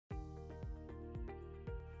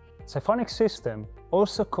Siphonic system,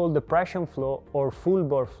 also called depression flow or full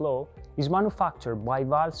bore flow, is manufactured by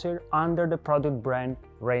Valsir under the product brand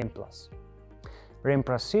Rainplus.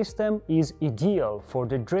 Rainplus system is ideal for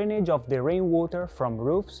the drainage of the rainwater from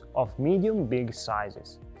roofs of medium-big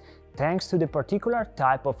sizes. Thanks to the particular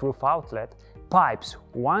type of roof outlet, pipes,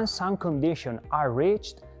 once some conditions are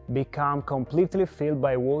reached, become completely filled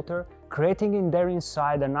by water, creating in their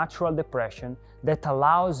inside a natural depression that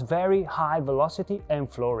allows very high velocity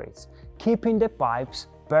and flow rates, keeping the pipes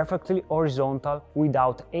perfectly horizontal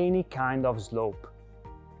without any kind of slope.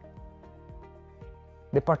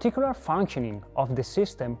 The particular functioning of the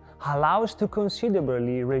system allows to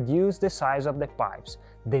considerably reduce the size of the pipes,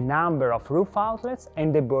 the number of roof outlets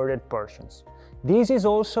and the burdened portions. This is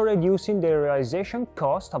also reducing the realization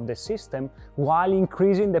cost of the system while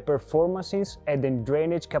increasing the performances and the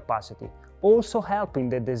drainage capacity, also helping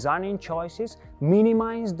the designing choices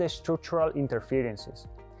minimize the structural interferences.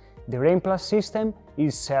 The Rainplus system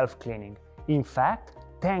is self-cleaning. In fact,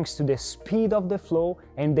 thanks to the speed of the flow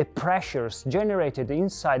and the pressures generated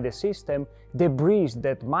inside the system, debris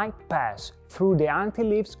that might pass through the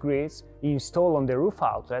anti-leaks grids installed on the roof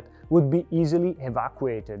outlet would be easily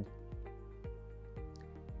evacuated.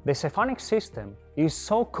 The siphonic system is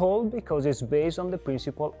so called because it's based on the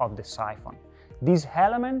principle of the siphon. This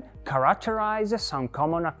element characterizes some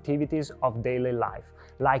common activities of daily life,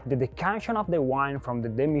 like the decantation of the wine from the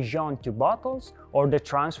demijohn to bottles or the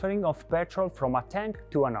transferring of petrol from a tank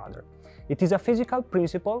to another. It is a physical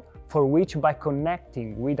principle for which, by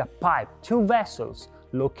connecting with a pipe two vessels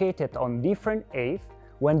located on different heights,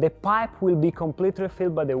 when the pipe will be completely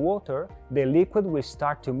filled by the water, the liquid will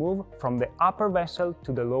start to move from the upper vessel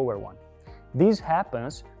to the lower one. This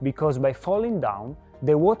happens because by falling down,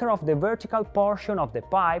 the water of the vertical portion of the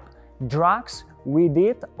pipe drags with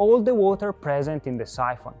it all the water present in the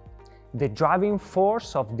siphon. The driving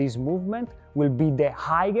force of this movement will be the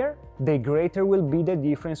higher, the greater will be the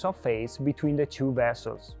difference of phase between the two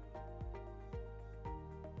vessels.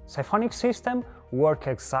 Siphonic system work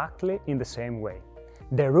exactly in the same way.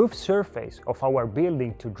 The roof surface of our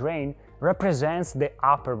building to drain represents the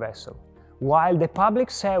upper vessel, while the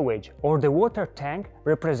public sewage or the water tank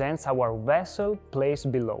represents our vessel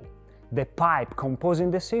placed below. The pipe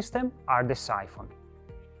composing the system are the siphon.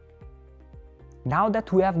 Now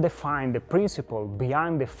that we have defined the principle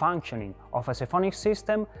behind the functioning of a siphonic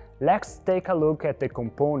system, let's take a look at the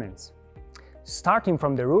components. Starting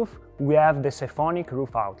from the roof, we have the siphonic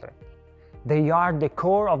roof outlet. They are the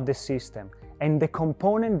core of the system and the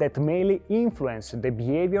component that mainly influence the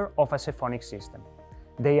behavior of a siphonic system.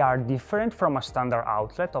 They are different from a standard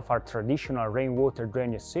outlet of our traditional rainwater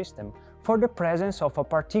drainage system for the presence of a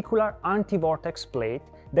particular anti-vortex plate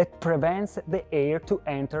that prevents the air to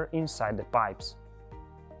enter inside the pipes.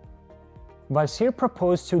 Valsir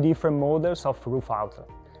proposed two different models of roof outlet,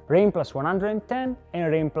 Rainplus 110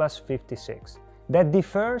 and Rainplus 56, that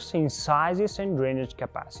differs in sizes and drainage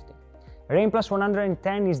capacity. Rainplus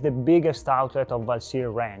 110 is the biggest outlet of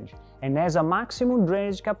Valsir range and has a maximum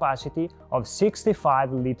drainage capacity of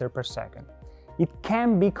 65 liters per second. It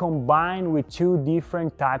can be combined with two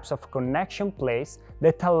different types of connection plates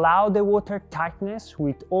that allow the water tightness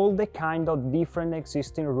with all the kind of different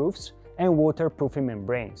existing roofs and waterproofing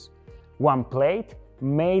membranes. One plate,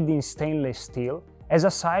 made in stainless steel, has a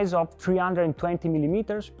size of 320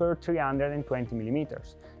 mm per 320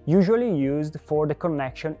 mm, usually used for the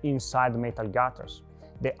connection inside metal gutters.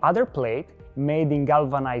 The other plate, made in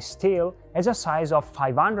galvanized steel, has a size of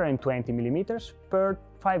 520 mm per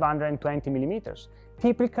 520 mm,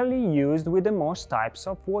 typically used with the most types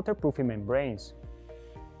of waterproofing membranes.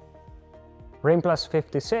 Rainplus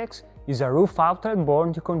 56 is a roof outlet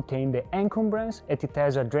born to contain the encumbrance and it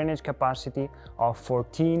has a drainage capacity of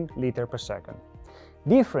 14 liters per second.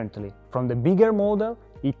 Differently from the bigger model,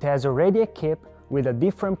 it has already equipped with a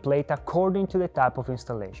different plate according to the type of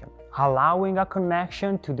installation, allowing a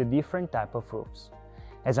connection to the different type of roofs.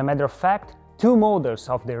 As a matter of fact, two models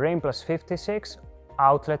of the Rainplus 56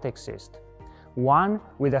 outlet exist. One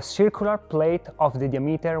with a circular plate of the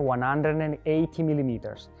diameter 180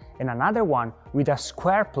 mm and another one with a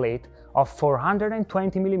square plate of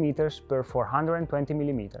 420 mm per 420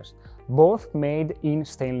 mm, both made in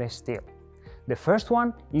stainless steel. The first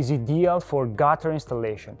one is ideal for gutter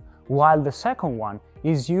installation, while the second one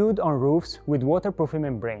is used on roofs with waterproofing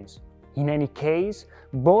membranes. In any case,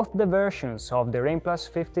 both the versions of the Rainplus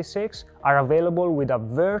 56 are available with a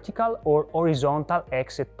vertical or horizontal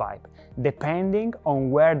exit pipe, depending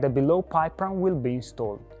on where the below pipe run will be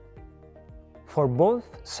installed. For both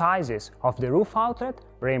sizes of the roof outlet,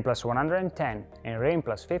 Rainplus 110 and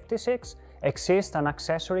Rainplus 56, exists an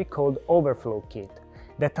accessory called Overflow Kit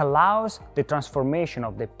that allows the transformation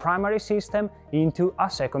of the primary system into a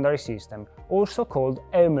secondary system, also called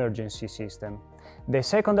emergency system. The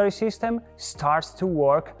secondary system starts to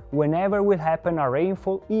work whenever will happen a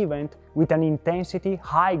rainfall event with an intensity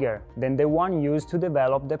higher than the one used to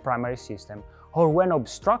develop the primary system, or when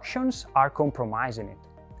obstructions are compromising it.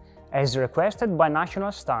 As requested by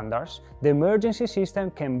national standards, the emergency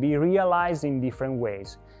system can be realized in different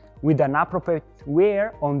ways, with an appropriate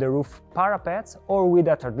wear on the roof parapets, or with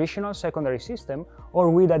a traditional secondary system, or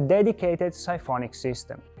with a dedicated siphonic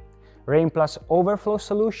system. Rainplus overflow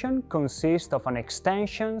solution consists of an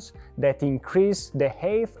extensions that increase the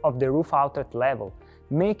height of the roof outlet level,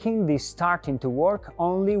 making this starting to work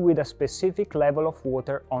only with a specific level of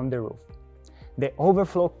water on the roof. The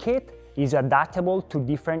Overflow Kit is adaptable to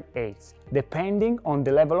different heights, depending on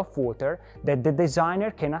the level of water that the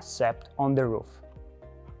designer can accept on the roof.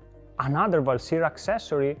 Another Valsir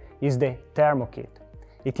accessory is the Thermokit.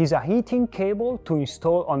 It is a heating cable to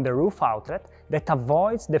install on the roof outlet that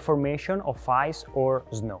avoids the formation of ice or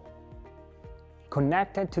snow.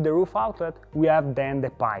 Connected to the roof outlet, we have then the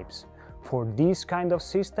pipes. For this kind of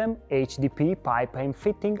system, HDPE pipe and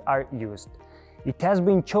fitting are used. It has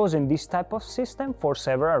been chosen this type of system for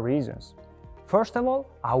several reasons. First of all,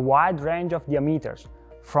 a wide range of diameters,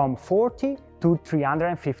 from 40 to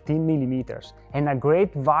 315 millimeters, and a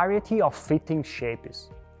great variety of fitting shapes.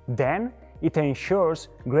 Then, it ensures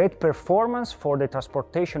great performance for the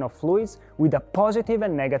transportation of fluids with a positive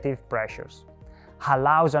and negative pressures.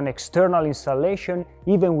 Allows an external installation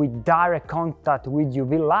even with direct contact with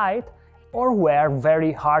UV light or where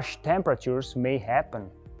very harsh temperatures may happen.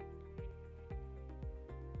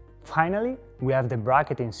 Finally, we have the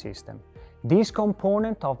bracketing system. This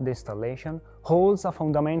component of the installation holds a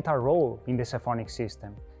fundamental role in the siphonic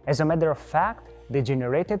system. As a matter of fact, the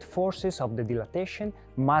generated forces of the dilatation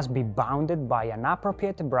must be bounded by an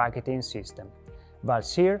appropriate bracketing system.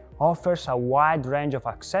 Valsir offers a wide range of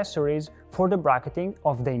accessories for the bracketing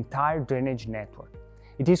of the entire drainage network.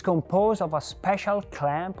 It is composed of a special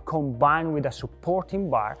clamp combined with a supporting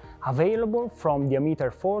bar available from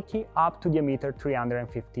diameter 40 up to diameter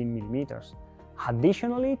 315 millimeters.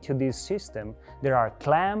 Additionally to this system, there are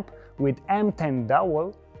clamp with M10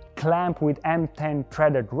 dowel, clamp with M10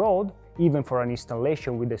 threaded rod, even for an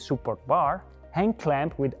installation with a support bar, and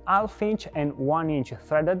clamp with half-inch and 1-inch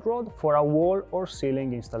threaded rod for a wall or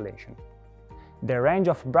ceiling installation. The range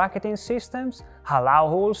of bracketing systems allow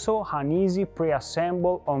also an easy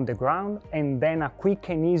pre-assemble on the ground and then a quick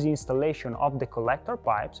and easy installation of the collector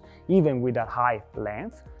pipes, even with a high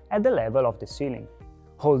length, at the level of the ceiling.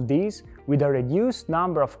 All this with a reduced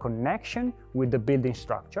number of connections with the building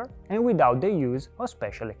structure and without the use of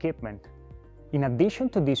special equipment. In addition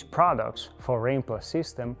to these products for Rainplus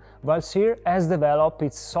system, Valsir has developed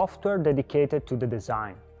its software dedicated to the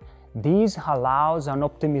design. This allows an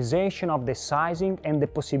optimization of the sizing and the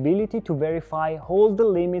possibility to verify all the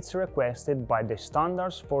limits requested by the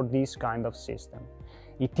standards for this kind of system.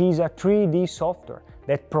 It is a 3D software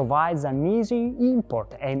that provides an easy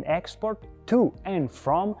import and export to and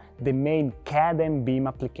from the main CAD and BIM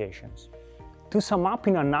applications. To sum up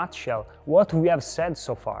in a nutshell what we have said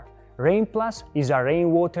so far, Rainplus is a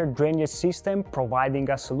rainwater drainage system providing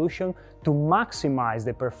a solution to maximize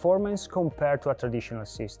the performance compared to a traditional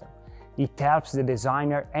system. It helps the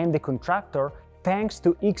designer and the contractor thanks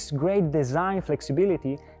to its great design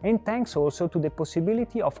flexibility and thanks also to the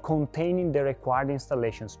possibility of containing the required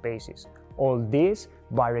installation spaces. All this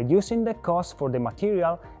by reducing the cost for the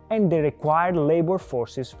material and the required labor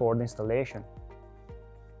forces for the installation.